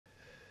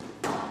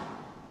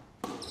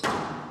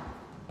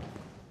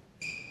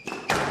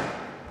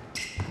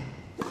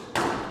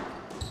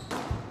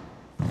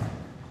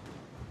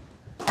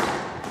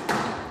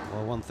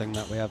one thing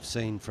that we have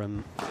seen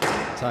from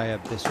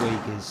Tayeb this week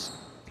is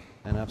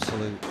an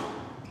absolute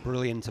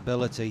brilliant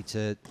ability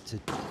to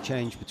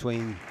change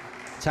between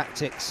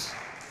tactics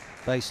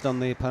based on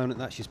the opponent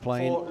that she's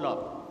playing. I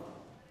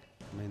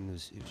mean, it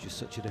was just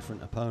such a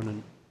different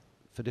opponent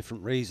for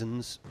different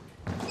reasons.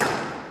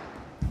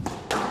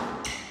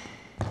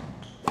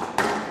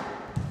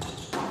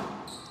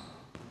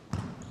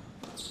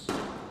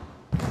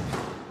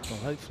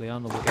 Hopefully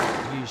Arnold will get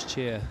a huge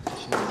cheer.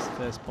 She gets the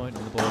first point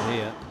on the board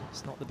here.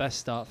 It's not the best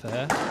start for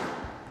her.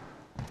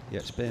 Yeah,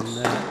 it's been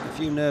a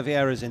few nervy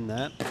errors in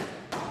there.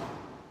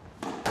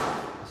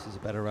 This is a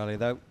better rally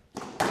though.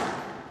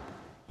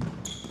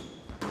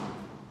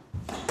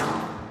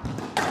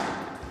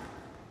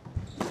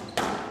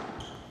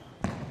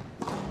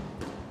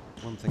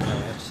 One thing that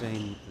we have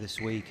seen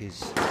this week is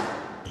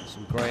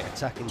some great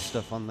attacking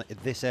stuff on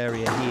this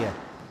area here.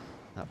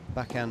 That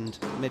backhand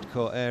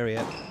mid-court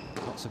area.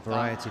 Lots of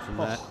variety from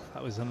there.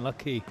 That was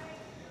unlucky.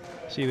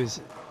 She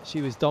was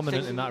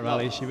dominant in that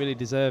rally. She really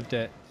deserved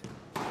it.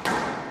 Yeah,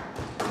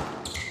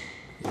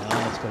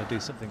 Arnold's got to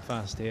do something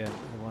fast here,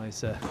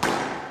 otherwise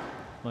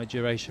my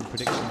duration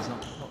prediction's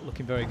not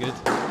looking very good.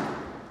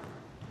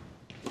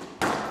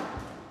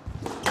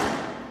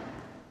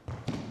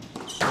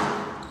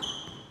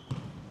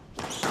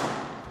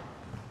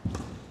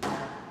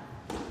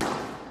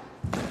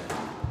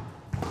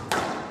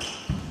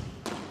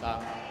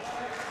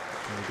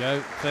 Go.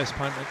 First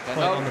point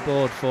on the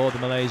board for the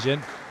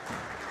Malaysian.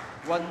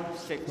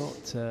 1-6.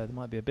 Thought there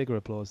might be a bigger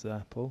applause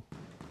there, Paul.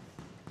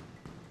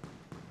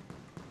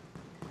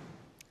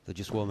 They're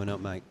just warming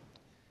up, mate.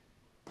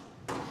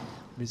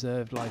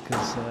 Reserved like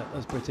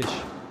us British.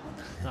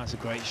 That's a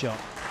great shot.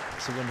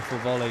 It's a wonderful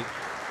volley.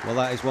 Well,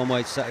 that is one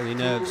way to settle your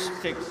nerves.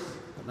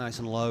 Nice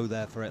and low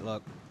there for it,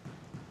 look.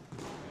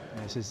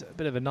 Yeah, this is a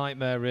bit of a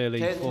nightmare,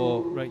 really,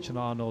 for Rachel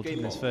Arnold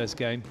in this first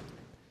game.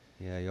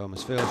 Yeah, you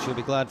almost feel she'll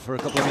be glad for a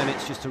couple of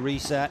minutes just to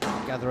reset,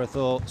 gather her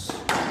thoughts,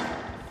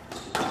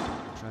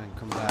 try and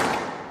come back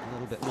a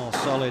little bit more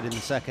solid in the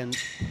second.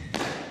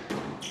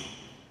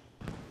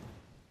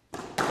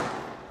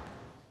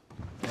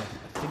 Yeah,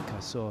 I think I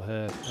saw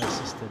her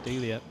sister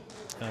Delia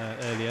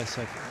earlier,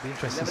 so it'd be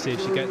interesting to see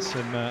if she gets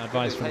some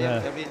advice from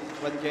her.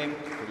 One game.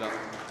 Good luck.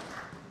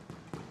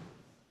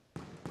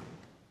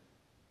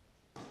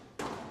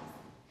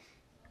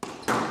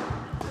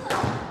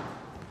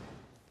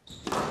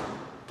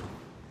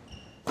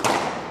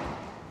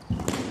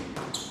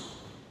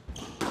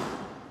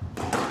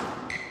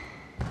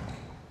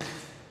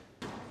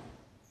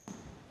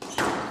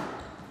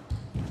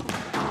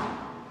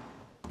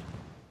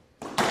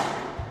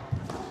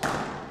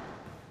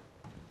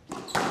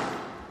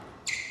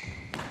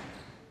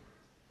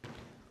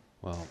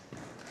 Well,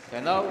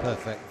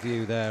 perfect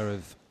view there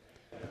of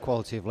the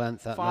quality of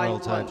length that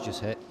Arnold Tayeb's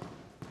just hit.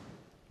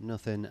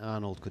 Nothing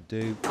Arnold could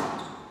do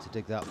to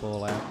dig that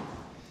ball out.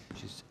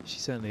 She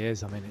certainly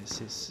is. I mean,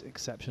 it's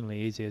exceptionally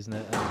easy, isn't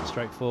it? And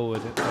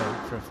straightforward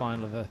for a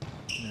final of a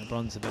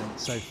bronze event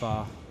so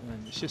far.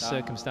 And it's just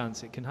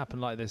circumstance. It can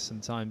happen like this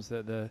sometimes,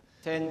 that the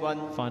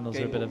finals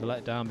are a bit of a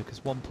letdown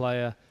because one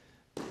player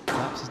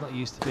perhaps is not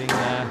used to being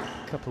there,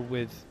 coupled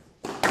with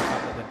the fact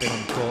that they've been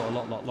on the court a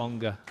lot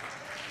longer.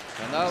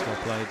 That's well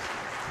played.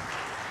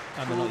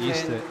 And they're not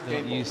used to it.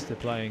 They're not used to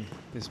playing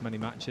this many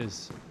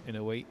matches in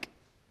a week.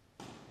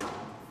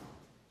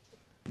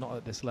 Not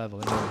at this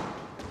level, anyway.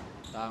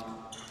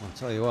 I'll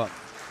tell you what,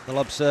 the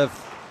lob serve,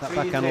 that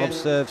backhand lob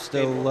serve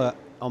still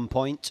on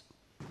point.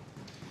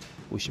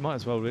 Well, she might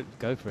as well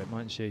go for it,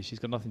 mightn't she? She's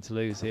got nothing to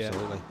lose here.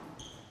 Absolutely.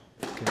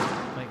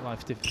 Can make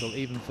life difficult,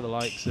 even for the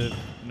likes of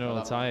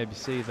Arnold Tayeb. You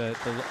see the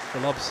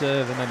lob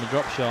serve and then the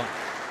drop shot.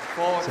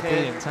 It's a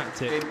brilliant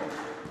tactic.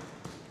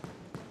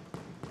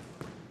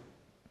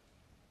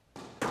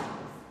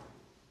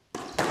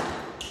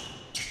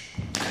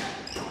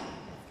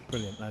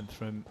 Brilliant length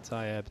from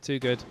Tayeb. Too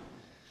good.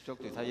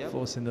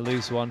 Forcing the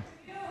loose one.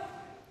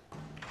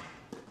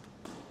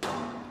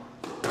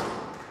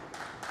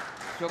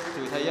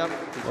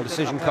 Well,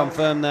 decision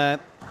confirmed there.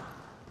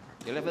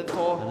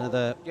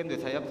 Another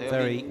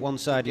very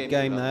one-sided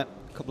game there.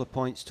 A couple of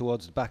points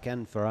towards the back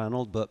end for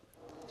Arnold, but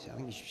I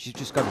think she's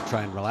just got to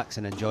try and relax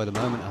and enjoy the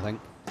moment, I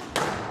think.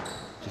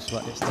 Just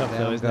let it's tough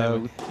though, isn't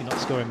it? You're not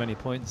scoring many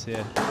points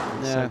here.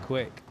 It's so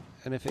quick.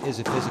 And if it is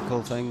a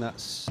physical thing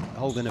that's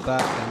holding her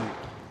back, then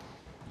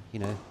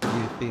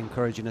you'd be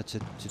encouraging her to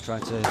try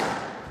to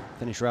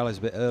finish rallies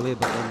a bit earlier,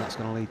 but then that's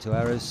going to lead to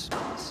errors.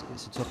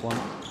 It's a tough one.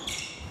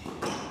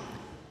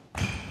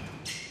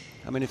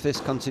 I mean, if this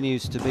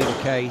continues to be the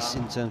case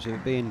in terms of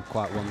it being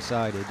quite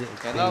one-sided,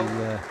 it'll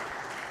be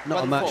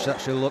not a match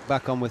that she'll look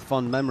back on with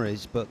fond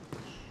memories, but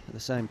at the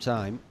same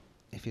time,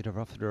 if you'd have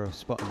offered her a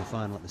spot in the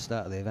final at the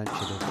start of the event,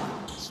 she'd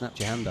have snapped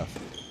your hand off.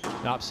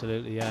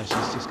 Absolutely, yeah.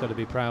 She's just got to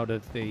be proud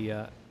of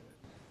the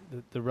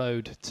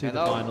road to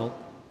the final.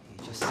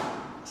 You just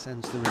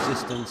sense the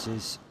resistance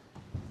is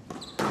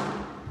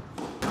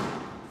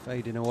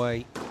fading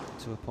away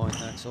to a point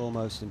that's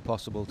almost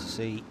impossible to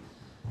see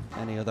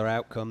any other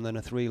outcome than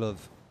a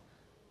 3-love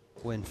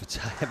win for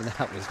Tayeb, and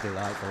that was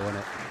delightful, wasn't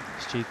it?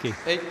 It's cheeky.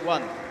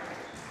 8-1.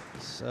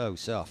 So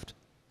soft.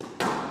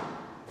 At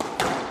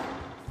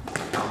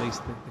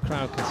least the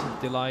crowd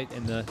can delight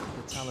in the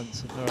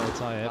talents of Arnold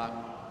Tayeb.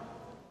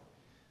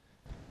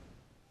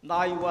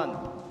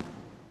 9-1.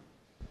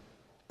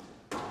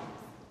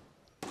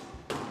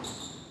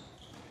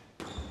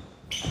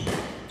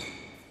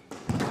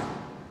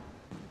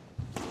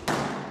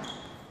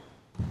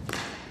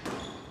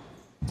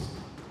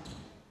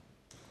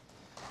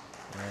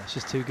 It's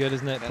just too good,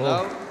 isn't it,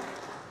 Paul?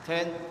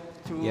 Hello.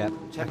 10-2. Yeah,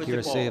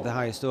 accuracy of the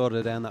highest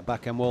order down that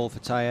backhand wall for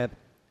Tayeb.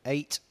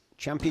 8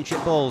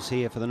 championship balls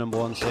here for the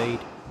 #1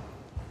 seed.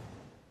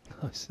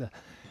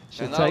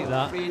 She'll take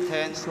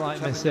that.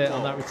 Slight miss it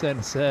on that return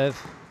to serve.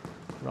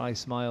 Wry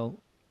smile.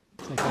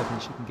 Take everything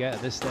she can get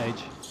at this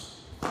stage.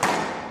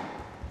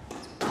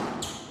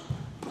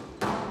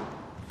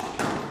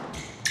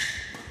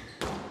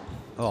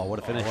 Oh, what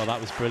a finish. Well,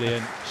 that was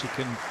brilliant. She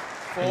can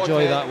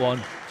enjoy that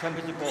one.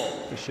 Championship ball.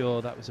 For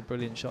sure, that was a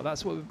brilliant shot.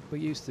 That's what we're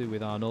used to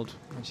with Arnold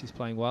when she's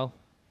playing well.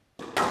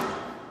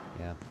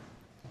 Yeah.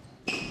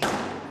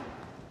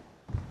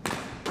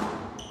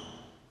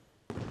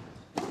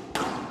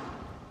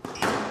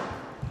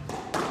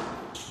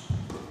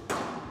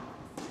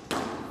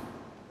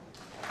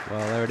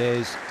 Well, there it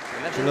is.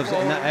 She loves it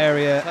in that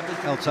area,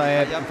 El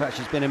Tayeb. In fact,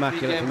 she's been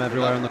immaculate from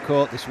everywhere on the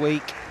court this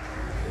week.